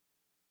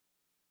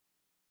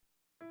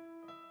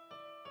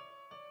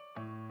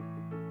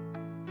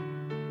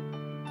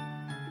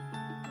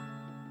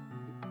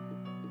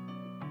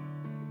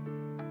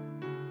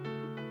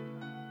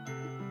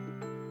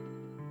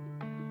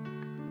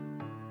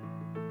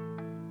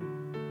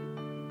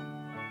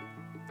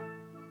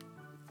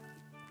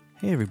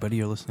Hey everybody,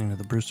 you're listening to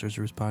the Brewster's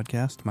Roost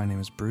podcast. My name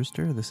is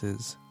Brewster. This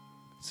is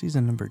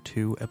season number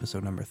 2,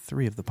 episode number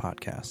 3 of the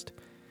podcast.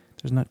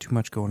 There's not too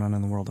much going on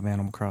in the world of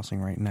Animal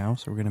Crossing right now,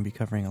 so we're going to be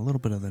covering a little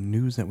bit of the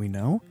news that we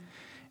know,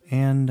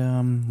 and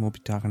we'll be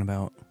talking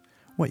about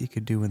what you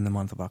could do in the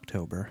month of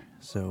October.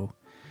 So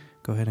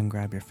go ahead and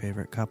grab your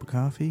favorite cup of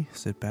coffee,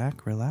 sit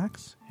back,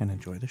 relax, and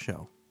enjoy the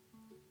show.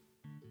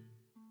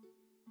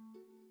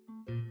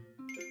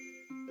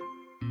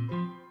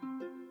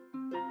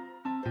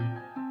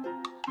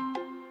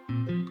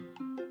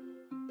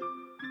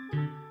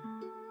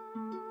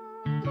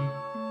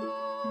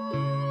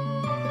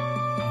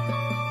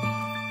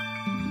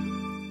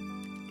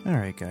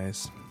 Alright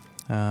guys,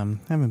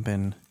 haven't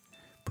been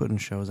putting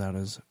shows out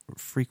as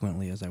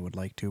frequently as I would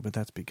like to, but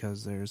that's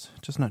because there's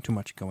just not too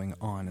much going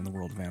on in the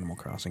world of Animal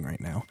Crossing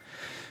right now.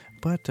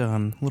 But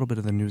a little bit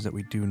of the news that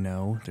we do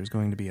know, there's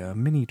going to be a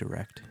mini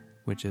direct,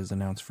 which is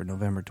announced for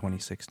November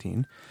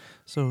 2016,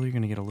 so you're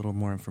going to get a little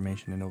more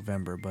information in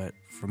November, but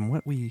from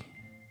what we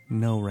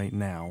know right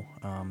now,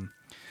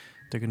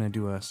 they're going to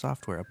do a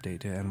software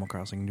update to Animal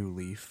Crossing New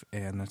Leaf,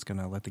 and that's going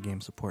to let the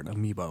game support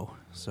Amiibo.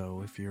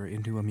 So if you're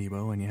into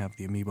Amiibo and you have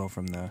the Amiibo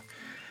from the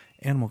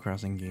Animal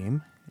Crossing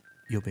game,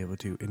 you'll be able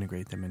to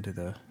integrate them into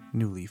the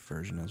New Leaf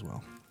version as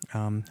well.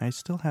 I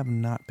still have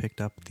not picked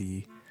up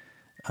the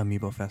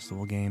Amiibo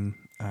Festival game.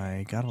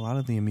 I got a lot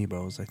of the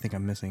Amiibos. I think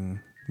I'm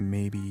missing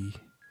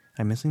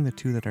the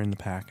 2 that are in the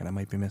pack, and I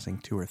might be missing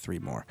 2 or 3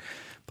 more.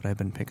 But I've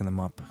been picking them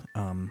up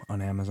on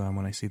Amazon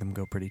when I see them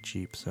go pretty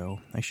cheap, so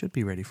I should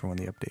be ready for when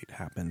the update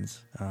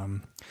happens.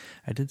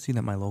 I did see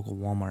that my local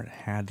Walmart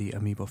had the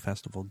Amiibo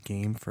Festival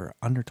game for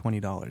under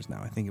 $20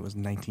 now. I think it was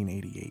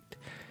 $19.88.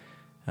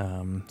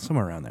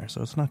 Somewhere around there,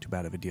 so it's not too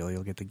bad of a deal.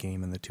 You'll get the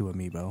game and the 2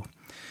 Amiibo.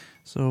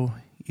 So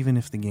even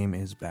if the game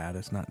is bad,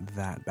 it's not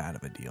that bad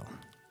of a deal.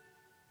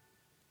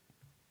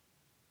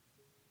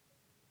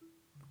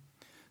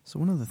 So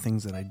one of the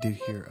things that I did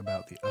hear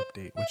about the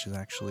update, which is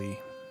actually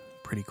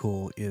pretty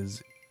cool,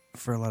 is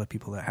for a lot of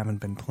people that haven't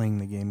been playing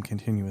the game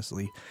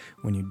continuously,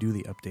 when you do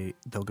the update,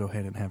 they'll go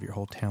ahead and have your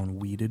whole town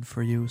weeded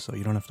for you, so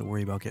you don't have to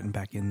worry about getting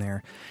back in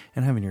there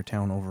and having your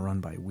town overrun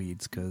by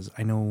weeds, because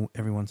I know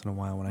every once in a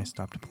while when I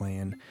stopped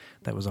playing,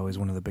 that was always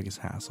one of the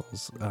biggest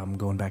hassles,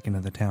 going back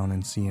into the town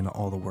and seeing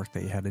all the work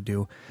that you had to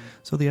do.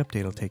 So the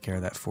update will take care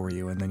of that for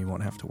you, and then you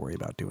won't have to worry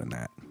about doing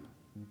that.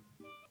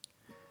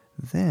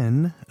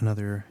 Then,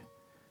 another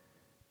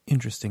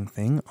interesting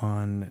thing,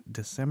 on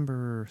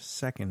December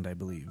 2nd, I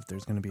believe,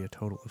 there's going to be a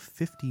total of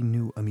 50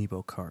 new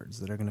Amiibo cards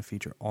that are going to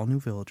feature all new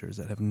villagers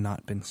that have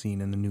not been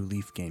seen in the New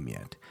Leaf game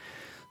yet.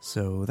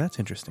 So that's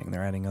interesting.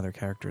 They're adding other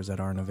characters that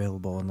aren't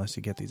available unless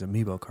you get these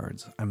Amiibo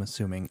cards, I'm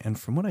assuming. And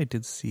from what I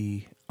did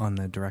see on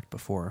the direct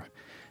before,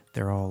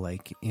 they're all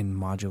like in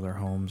modular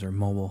homes or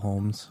mobile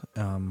homes.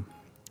 I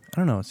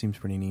don't know, it seems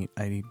pretty neat.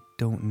 I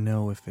don't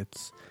know if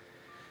it's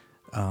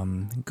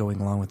going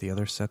along with the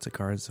other sets of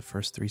cards, the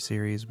first 3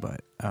 series,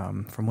 but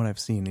from what I've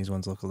seen, these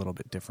ones look a little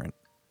bit different.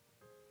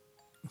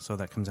 So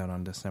that comes out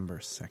on December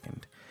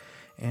 2nd.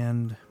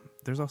 And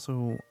there's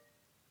also,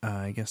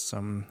 I guess,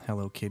 some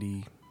Hello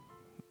Kitty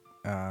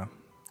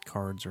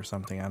cards or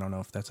something. I don't know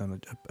if that's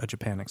a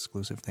Japan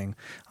exclusive thing.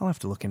 I'll have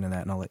to look into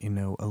that, and I'll let you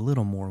know a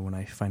little more when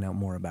I find out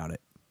more about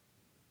it.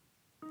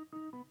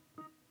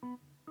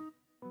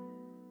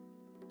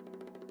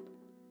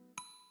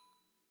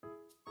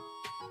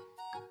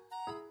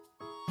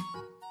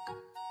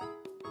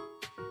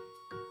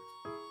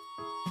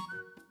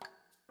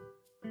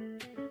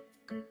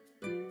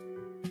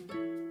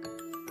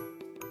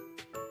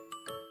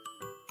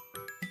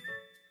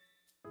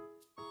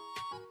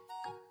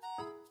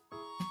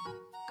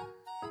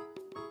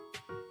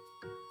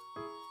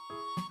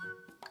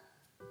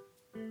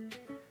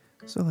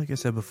 So like I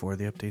said before,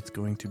 the update's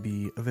going to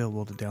be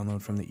available to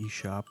download from the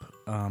eShop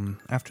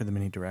after the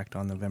mini direct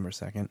on November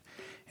 2nd.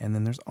 And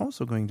then there's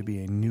also going to be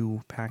a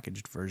new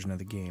packaged version of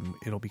the game.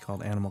 It'll be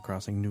called Animal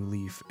Crossing New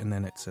Leaf, and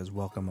then it says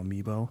Welcome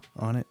Amiibo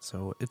on it.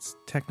 So it's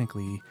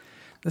technically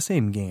the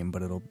same game,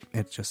 but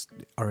it just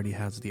already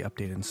has the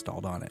update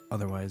installed on it.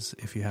 Otherwise,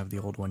 if you have the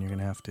old one, you're going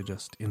to have to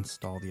just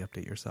install the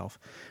update yourself.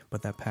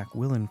 But that pack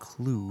will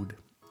include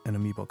an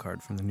Amiibo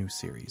card from the new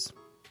series.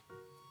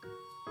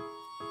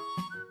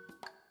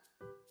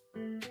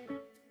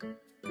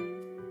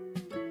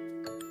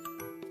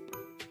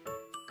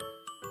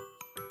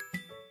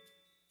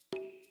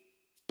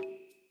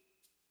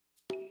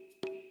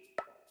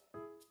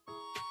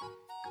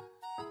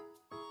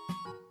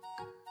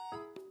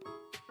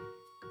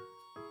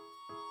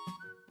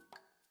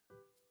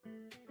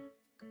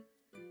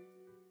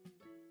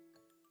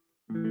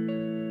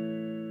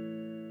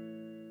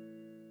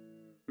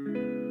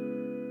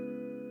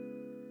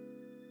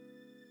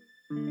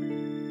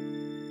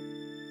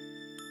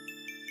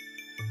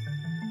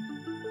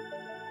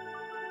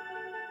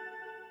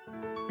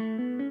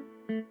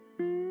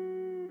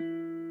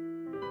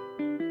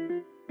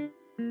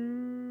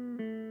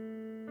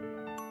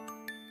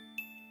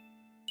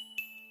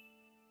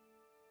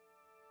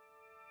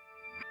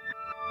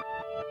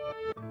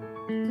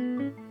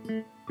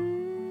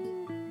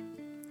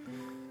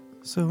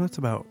 So that's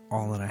about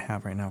all that I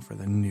have right now for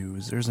the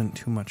news. There isn't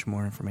too much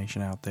more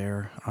information out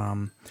there. So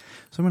I'm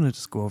going to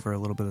just go over a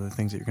little bit of the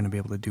things that you're going to be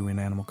able to do in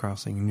Animal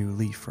Crossing New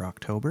Leaf for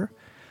October.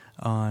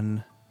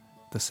 On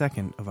the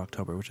 2nd of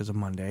October, which is a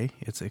Monday,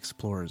 it's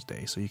Explorers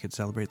Day, so you could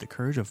celebrate the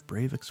courage of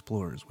brave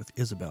explorers with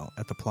Isabelle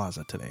at the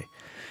plaza today.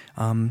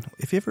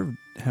 If you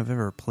have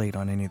ever played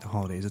on any of the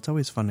holidays, it's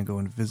always fun to go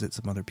and visit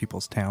some other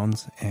people's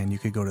towns, and you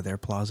could go to their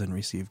plaza and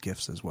receive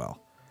gifts as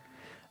well.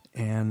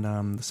 And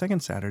the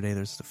second Saturday,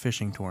 there's the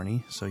fishing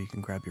tourney, so you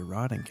can grab your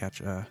rod and catch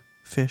a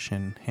fish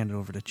and hand it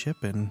over to Chip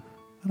and,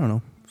 I don't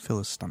know, fill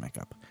his stomach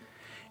up.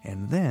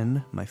 And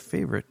then, my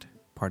favorite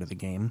part of the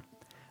game,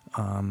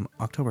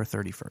 October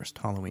 31st,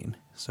 Halloween.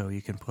 So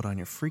you can put on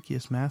your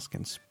freakiest mask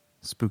and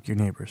spook your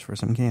neighbors for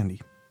some candy.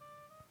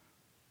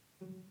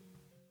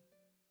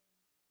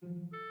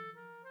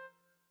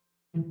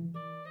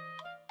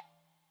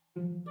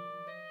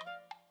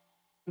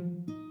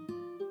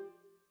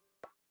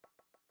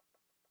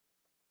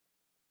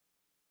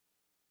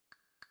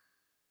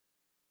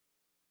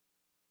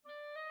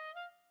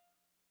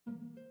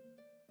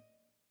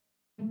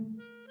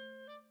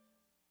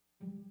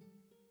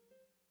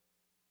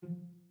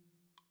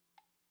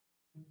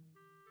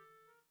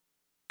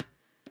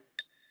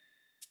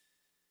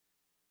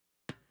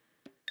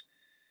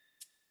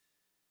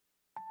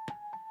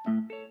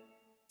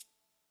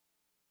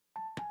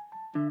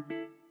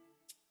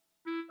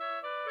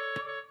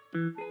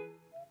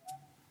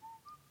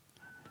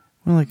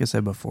 Well, like I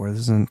said before,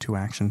 this isn't too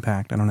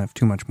action-packed. I don't have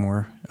too much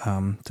more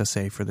to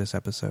say for this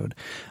episode.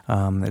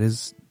 It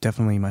is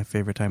definitely my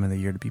favorite time of the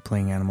year to be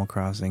playing Animal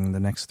Crossing. The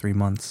next 3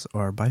 months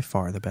are by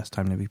far the best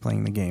time to be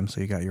playing the game.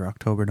 So you got your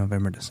October,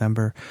 November,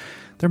 December.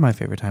 They're my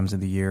favorite times of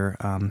the year.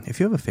 If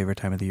you have a favorite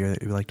time of the year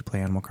that you'd like to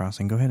play Animal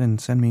Crossing, go ahead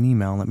and send me an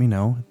email and let me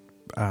know.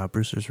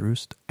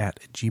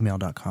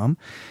 BrewstersRoost@gmail.com,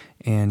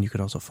 and you could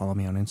also follow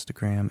me on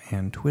Instagram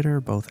and Twitter,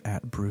 both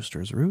at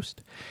BrewstersRoost.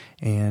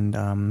 And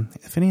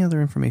if any other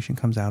information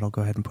comes out, I'll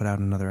go ahead and put out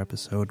another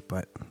episode.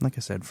 But like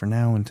I said, for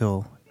now,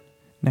 until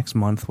next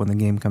month when the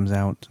game comes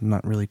out,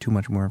 not really too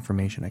much more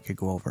information I could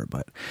go over.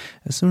 But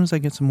as soon as I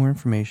get some more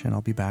information,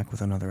 I'll be back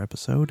with another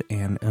episode.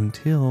 And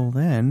until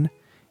then,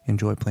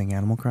 enjoy playing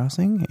Animal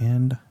Crossing,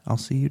 and I'll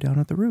see you down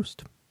at the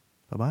Roost.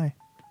 Bye-bye.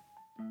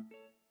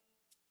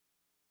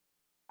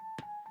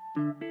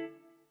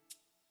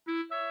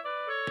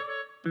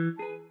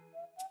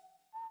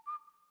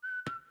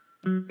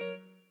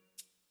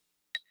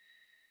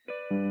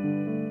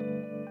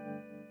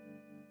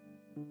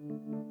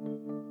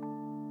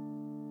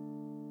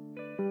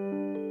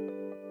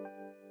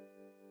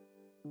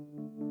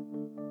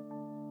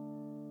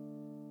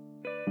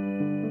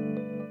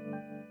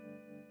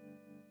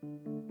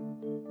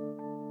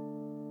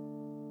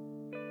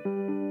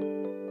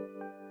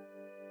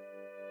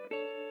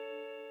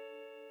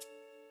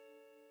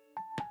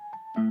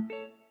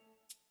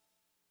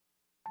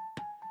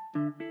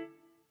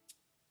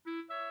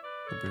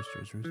 The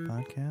Brewster's Roost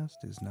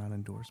podcast is not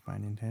endorsed by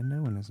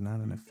Nintendo and is not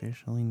an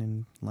officially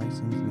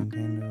licensed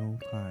Nintendo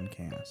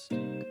podcast.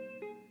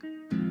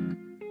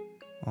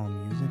 All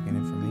music and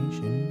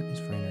information is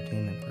for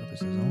entertainment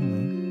purposes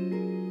only.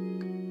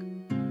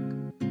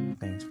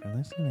 Thanks for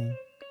listening.